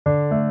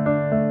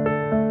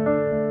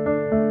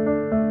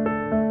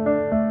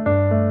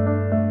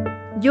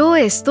Yo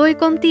estoy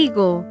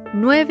contigo,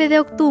 9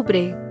 de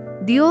octubre.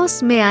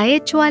 Dios me ha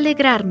hecho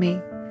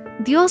alegrarme.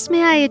 Dios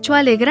me ha hecho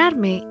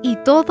alegrarme, y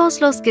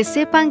todos los que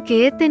sepan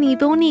que he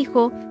tenido un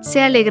hijo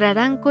se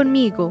alegrarán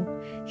conmigo.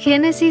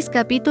 Génesis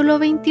capítulo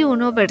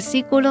 21,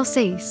 versículo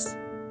 6.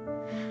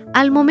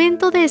 Al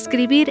momento de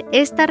escribir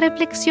esta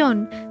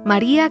reflexión,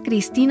 María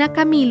Cristina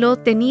Camilo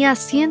tenía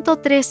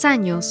 103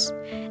 años.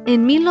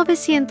 En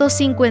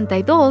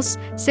 1952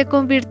 se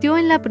convirtió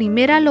en la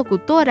primera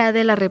locutora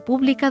de la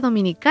República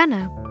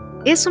Dominicana.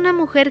 Es una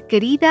mujer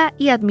querida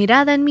y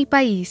admirada en mi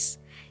país.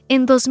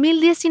 En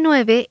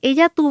 2019,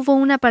 ella tuvo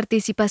una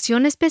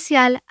participación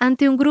especial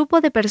ante un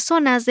grupo de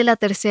personas de la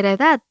tercera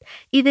edad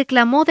y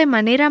declamó de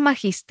manera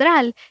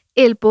magistral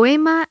el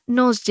poema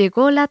Nos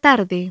llegó la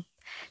tarde.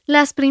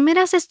 Las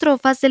primeras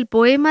estrofas del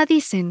poema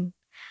dicen: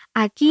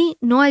 aquí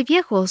no hay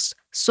viejos,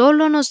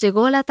 solo nos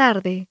llegó la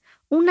tarde.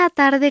 Una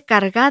tarde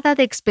cargada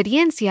de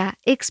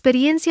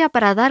experiencia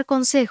para dar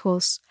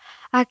consejos.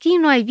 Aquí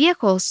no hay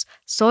viejos,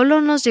 solo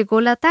nos llegó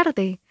la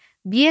tarde.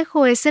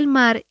 Viejo es el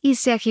mar y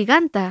se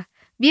agiganta.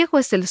 Viejo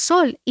es el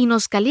sol y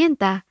nos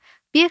calienta.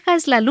 Vieja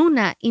es la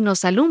luna y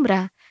nos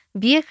alumbra.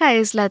 Vieja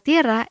es la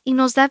tierra y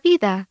nos da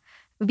vida.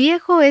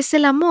 Viejo es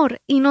el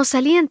amor y nos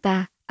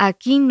alienta.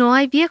 Aquí no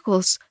hay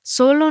viejos,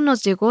 solo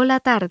nos llegó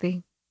la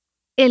tarde.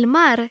 El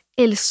mar,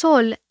 el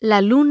sol, la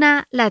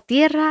luna, la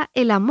tierra,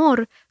 el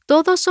amor,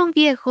 todos son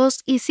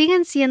viejos y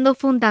siguen siendo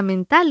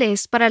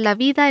fundamentales para la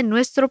vida en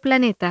nuestro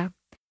planeta.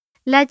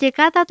 La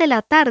llegada de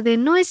la tarde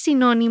no es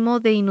sinónimo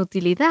de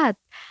inutilidad.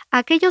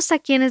 Aquellos a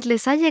quienes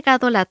les ha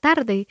llegado la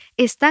tarde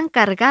están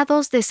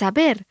cargados de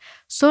saber,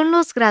 son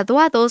los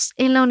graduados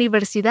en la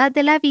Universidad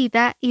de la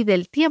Vida y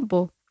del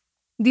Tiempo.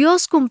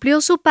 Dios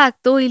cumplió su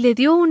pacto y le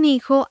dio un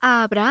hijo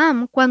a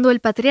Abraham cuando el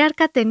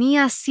patriarca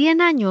tenía 100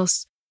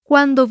 años,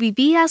 cuando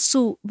vivía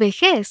su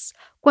vejez,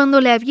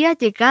 cuando le había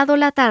llegado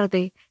la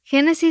tarde.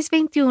 Génesis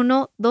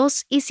 21,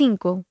 2 y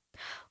 5.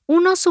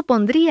 Uno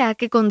supondría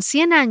que con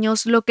 100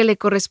 años lo que le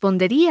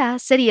correspondería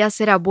sería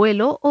ser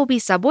abuelo o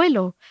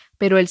bisabuelo,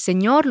 pero el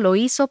Señor lo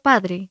hizo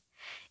padre.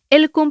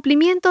 El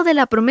cumplimiento de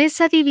la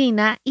promesa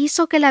divina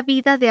hizo que la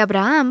vida de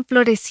Abraham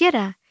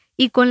floreciera,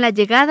 y con la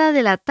llegada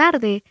de la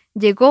tarde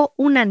llegó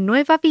una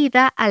nueva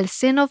vida al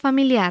seno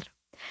familiar.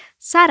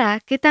 Sara,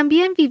 que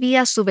también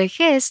vivía su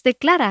vejez,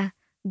 declara: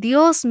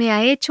 Dios me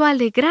ha hecho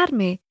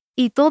alegrarme,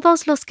 y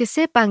todos los que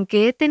sepan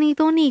que he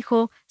tenido un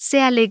hijo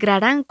se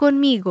alegrarán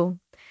conmigo.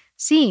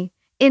 Sí,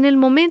 en el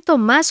momento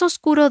más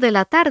oscuro de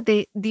la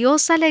tarde,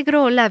 Dios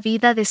alegró la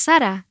vida de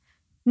Sara.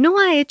 ¿No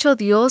ha hecho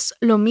Dios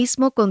lo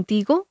mismo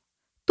contigo?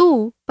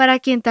 Tú, para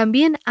quien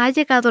también ha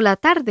llegado la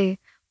tarde,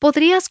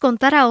 ¿podrías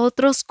contar a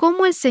otros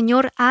cómo el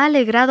Señor ha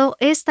alegrado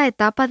esta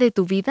etapa de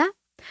tu vida?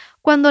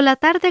 Cuando la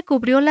tarde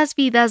cubrió las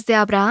vidas de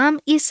Abraham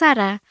y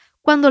Sara,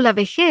 cuando la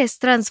vejez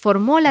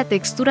transformó la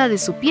textura de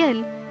su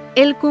piel,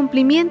 el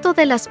cumplimiento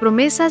de las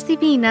promesas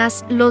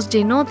divinas los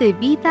llenó de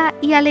vida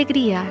y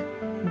alegría.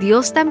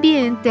 Dios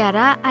también te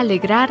hará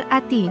alegrar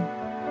a ti.